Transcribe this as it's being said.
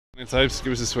Tobes,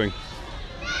 give us a swing.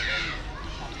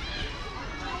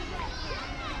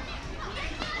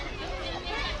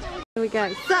 Here we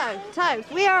go. So, Tobes,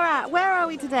 where are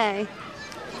we today?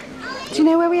 Do you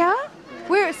know where we are?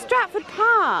 We're at StratFord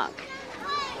Park.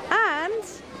 And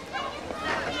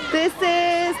this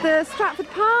is the StratFord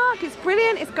Park. It's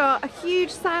brilliant. It's got a huge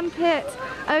sand pit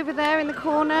over there in the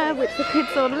corner, which the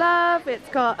kids all love. It's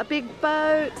got a big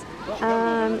boat.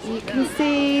 You can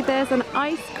see there's an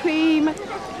ice cream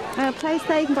place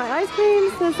there. You can buy ice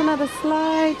creams. There's another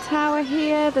slide tower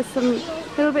here. There's some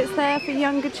little bits there for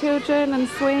younger children and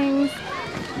swings.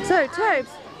 So, Tobes,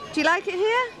 do you like it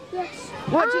here? Yes.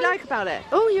 What do you like about it?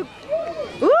 Oh, you...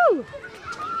 Ooh!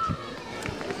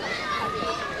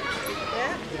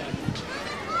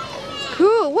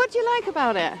 Cool. What do you like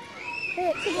about it?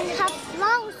 It has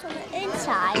flowers on the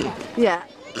inside. Yeah.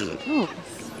 Oh.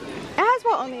 It has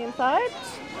what on the inside?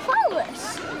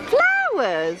 Flowers.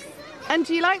 Flowers. And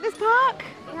do you like this park?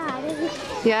 Yeah.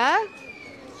 Yeah.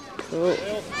 Cool.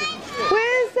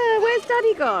 Where's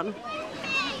Daddy gone?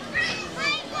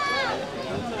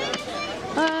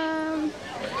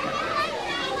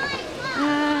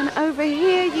 And over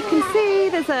here you can see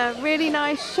there's a really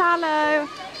nice shallow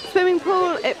swimming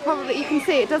pool. You can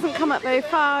see it doesn't come up very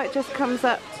far, it just comes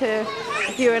up to,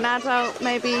 if you're an adult,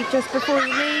 maybe just before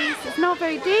your knees. It's not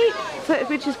very deep,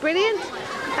 which is brilliant.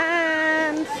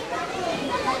 And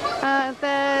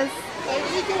there's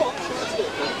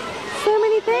so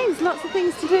many things, lots of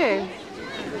things to do.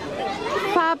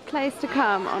 Fab place to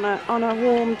come on a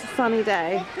warm, sunny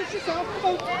day.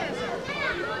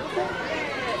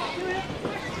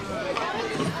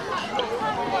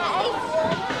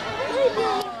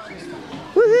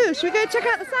 Woohoo! Should we go check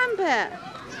out the sand pit?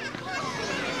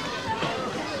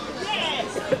 Yes!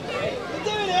 We're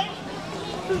doing it!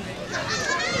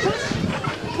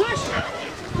 Push!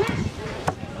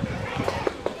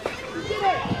 We did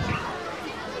it!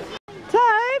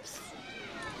 Tobes!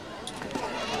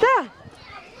 There!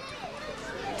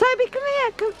 Toby, come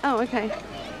here! Come. Oh, okay.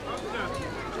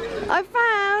 I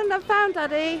found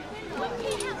Daddy.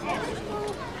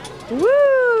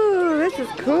 Woo! This is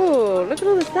cool. Look at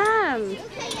all the sand.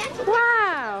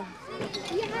 Wow!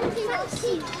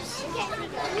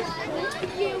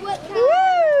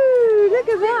 Woo! Look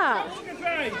at that.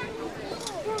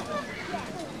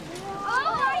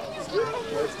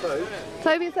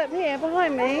 Toby's up here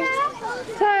behind me.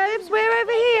 Tobes, we're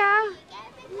over here.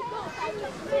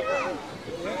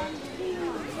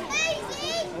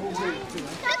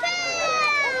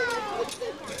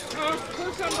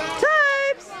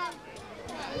 Tobes!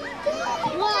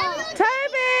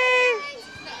 Toby!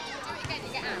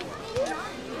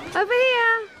 Over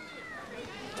here!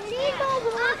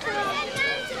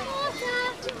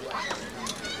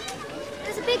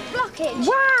 There's a big blockage.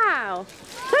 Wow!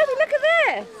 Toby, look at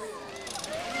this!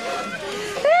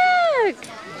 Look!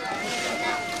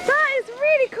 That is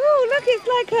really cool. Look,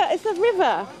 it's a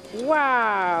river.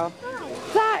 Wow!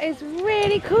 That is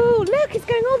really cool. Look, it's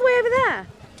going all the way over there.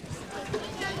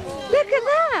 Look at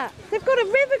that! They've got a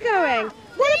river going.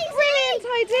 What a brilliant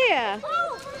idea!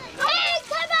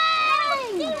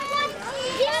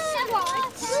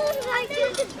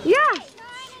 Yeah!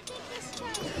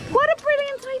 What a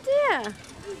brilliant idea!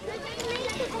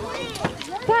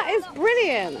 That is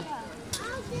brilliant.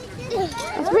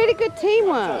 That's really good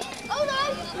teamwork.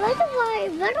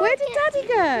 Where did Daddy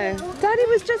go? Daddy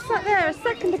was just sat there a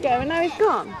second ago and now he's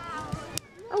gone.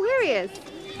 Oh, here he is.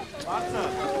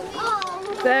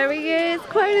 There he is.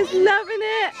 Quona's loving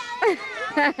it.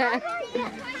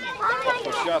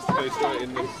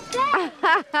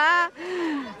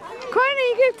 Quona,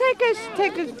 you can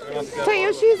take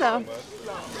your shoes off.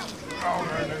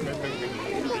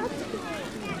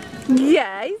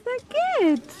 Yeah, he's so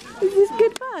good. This is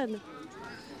good fun.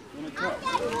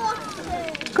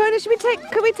 Quona,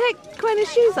 can we take Quona's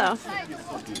shoes off?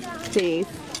 Please.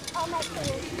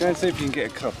 Go and see if you can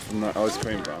get a cup from that ice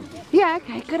cream van. Yeah,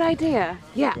 okay, good idea.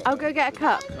 Yeah, I'll go get a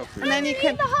cup. And then you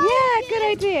can... Yeah, good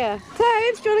idea.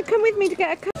 Tobes, do you want to come with me to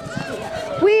get a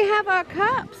cup? We have our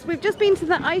cups. We've just been to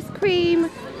the ice cream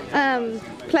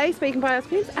place where you can buy ice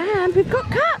creams. And we've got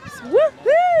cups.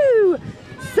 Woohoo!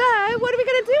 So, what are we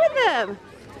going to do with them?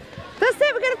 That's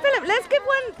it, we're going to fill them. Let's give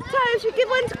one, Tobes, we give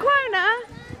one to Quona.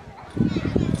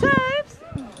 Tobes?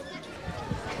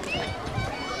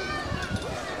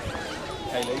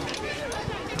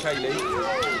 Kaylee.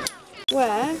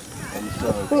 Where?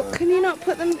 Well, can you not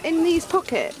put them in these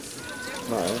pockets?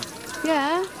 No.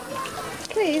 Yeah?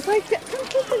 Please, like, some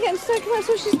kids are getting so much,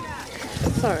 so she's...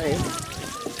 Sorry.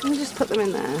 Let me just put them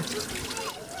in there.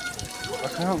 I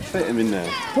can't fit him in there.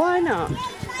 Why not?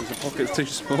 Because the pocket's too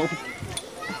small.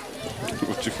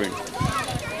 do you think?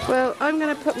 Well, I'm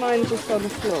going to put mine just on the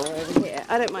floor over here.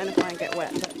 I don't mind if mine get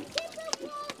wet. But...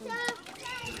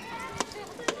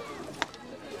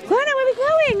 Quona, where are we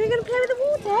going? We're going to play with the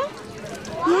water?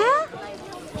 Yeah?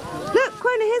 Look,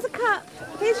 Quona, here's a cup.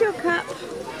 Here's your cup.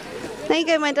 There you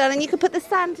go, my darling. You can put the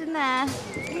sand in there.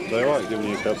 They alright giving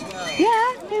you a cup?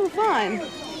 Yeah, they were fine.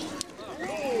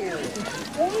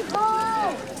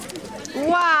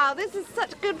 Wow, this is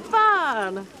such good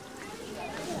fun.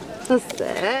 That's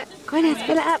it. Quona, let's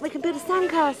fill it up. We can build a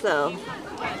sandcastle.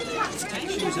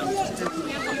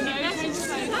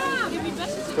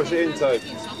 Push it in, Toad.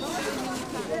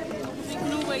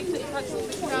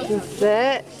 That's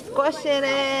it. Squash it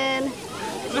in.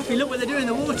 Ruffy, look what they're doing in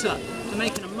the water. They're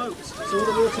making a moat. So all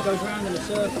the water goes round in a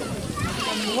circle.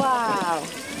 Wow.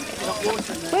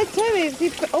 Where's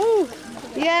Toby? Oh,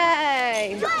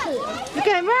 yay. You're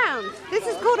going round. This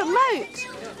is called a moat.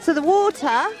 So the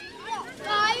water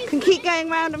can keep going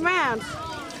round and round.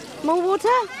 More water?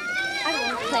 I don't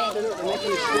want to play.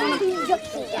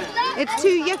 It's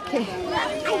too yucky.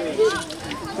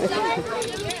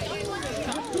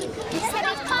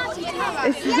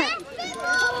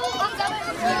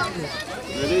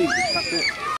 Ready? Pack it.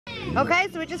 Okay,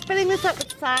 so we're just filling this up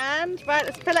with sand. Right,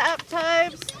 let's fill it up,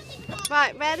 Tobes.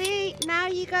 Right, ready? Now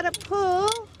you gotta pull.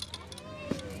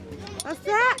 What's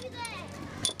that?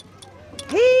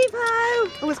 Heave ho!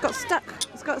 Oh, it's got stuck.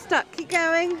 It's got stuck. Keep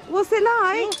going. What's it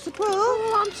like to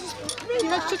pull?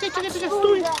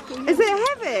 Is it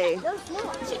heavy?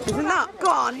 Is it not? Go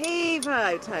on, heave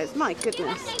ho, Tobes. My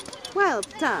goodness. Well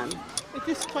done. It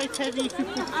is quite heavy. Hit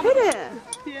it.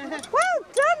 Yeah. Well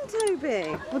done, Toby.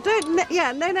 Well, don't.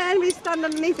 Yeah, no, anybody stand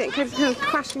underneath it because it's going to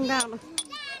crashing down.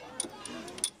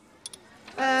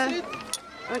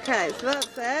 Okay, so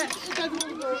that's it.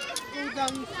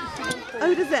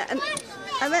 Oh, does it?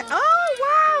 And then, oh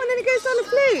wow! And then it goes on the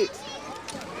flute.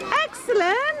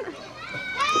 Excellent.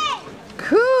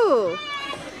 Cool.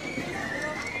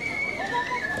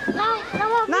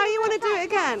 Now you want to do it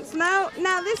again. So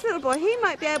now this little boy, he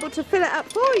might be able to fill it up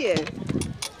for you.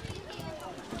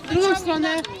 Who else on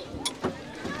there?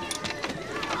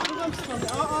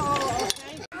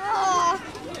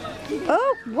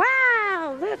 Oh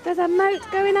wow! Look, there's a moat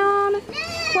going on.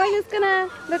 Quona's gonna,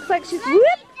 looks like she's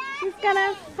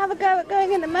gonna have a go at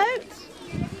going in the moat.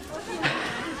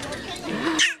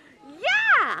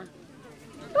 Yeah!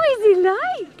 What is he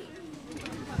like?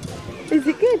 Is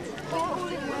it good?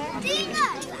 Do you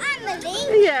know,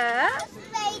 Emily? Yeah.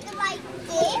 Made like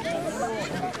this.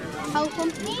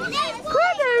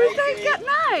 Quona, is that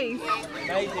nice?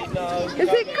 Is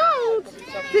it cold?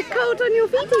 Is it cold on your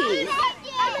feeties?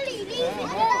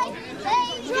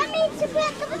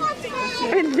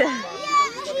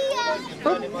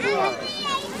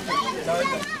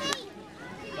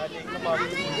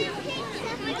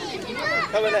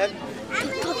 Come on then.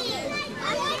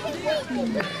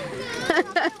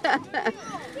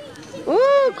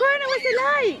 Oh, Quona, what's it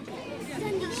like?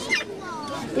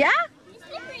 Yeah?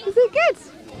 Is it good?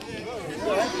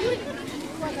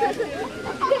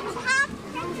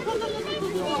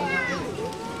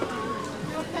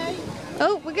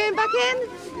 Oh, we're going back in.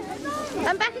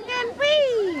 And back again.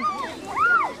 Whee!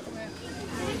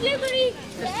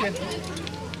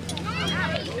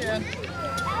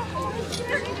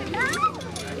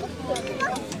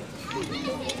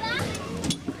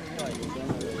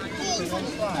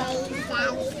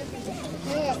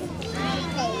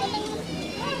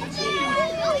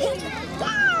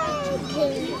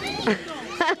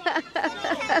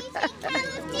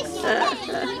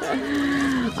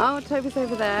 Oh, Toby's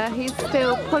over there. He's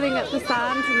still pulling at the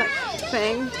sand and that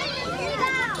thing.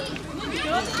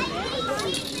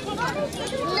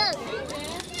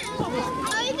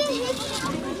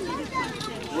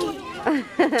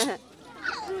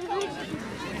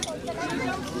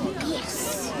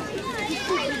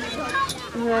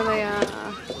 There they are.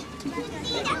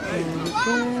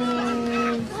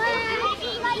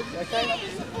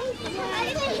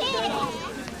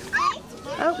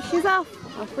 Oh, she's off.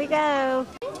 Off we go.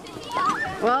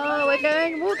 Whoa, we're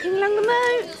going walking along the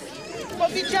moat. Bo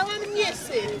widziałam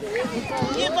niesy.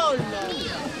 Nie wolno.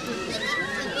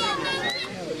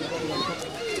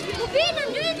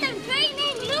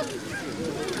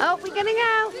 Oh, we're getting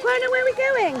out. Quona, where are we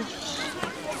going?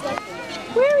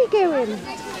 Where are we going?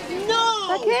 No!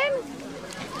 Back in?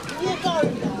 Nie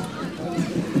wolno.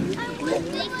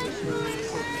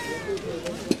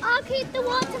 I'll keep the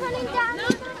water running down.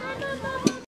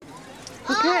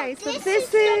 Okay, so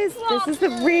this is the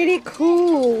really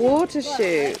cool water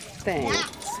shoot thing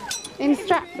in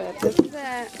Stratford. This is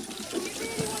it.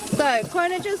 So,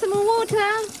 Quona, do you want some more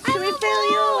water? Should we fill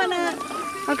you?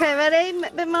 Okay, ready?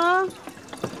 A bit more?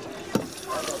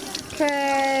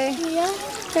 Okay. Yeah.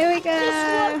 Here we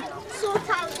go. Sort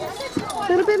out this. A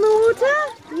little bit more water?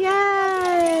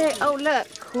 Yay! Oh look,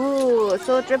 cool. It's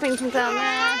all dripping from down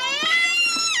there.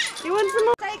 Do you want some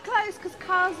more? Stay close because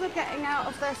cars are getting out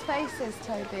of their spaces,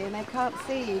 Toby, and they can't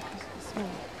see you because it's small.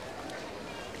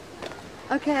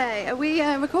 Okay, are we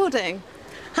recording?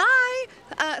 Hi!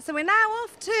 So we're now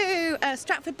off to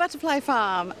StratFord Butterfly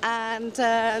Farm, and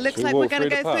looks like we're going to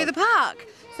go through the park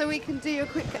so we can do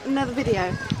another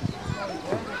video.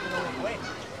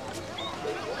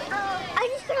 I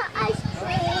just got an ice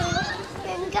cream.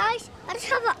 And guys, I just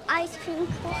have an ice cream.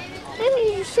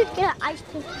 Maybe you should get an ice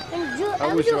cream. And do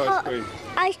How was your ice cream?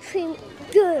 Ice cream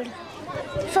good.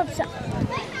 Thumbs up.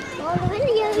 On the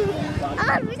video.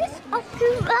 With this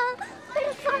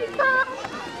butterfly farm.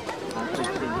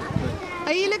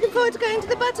 Are you looking forward to going to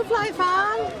the butterfly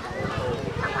farm?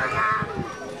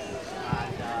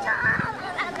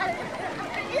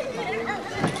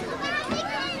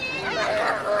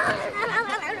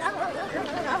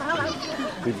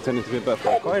 You're pretending to be a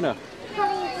butterfly. Koina.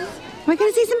 We're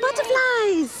going to see some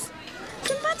butterflies.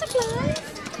 Some butterflies.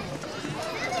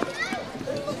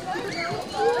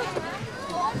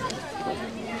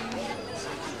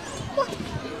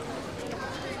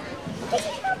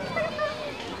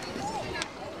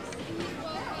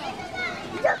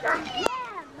 Look at him.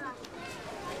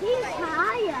 He's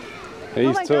higher. He's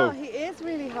Oh my tall. god, he is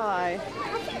really high. I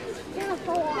think he's gonna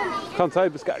fall off. Come, Toby,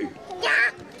 let's go.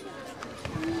 Yeah.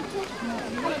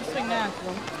 Swing now.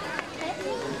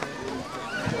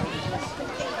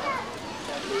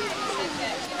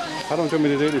 How long do you want me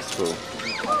to do this for?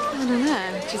 I don't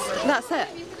know, just that's it.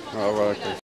 Oh, right, okay.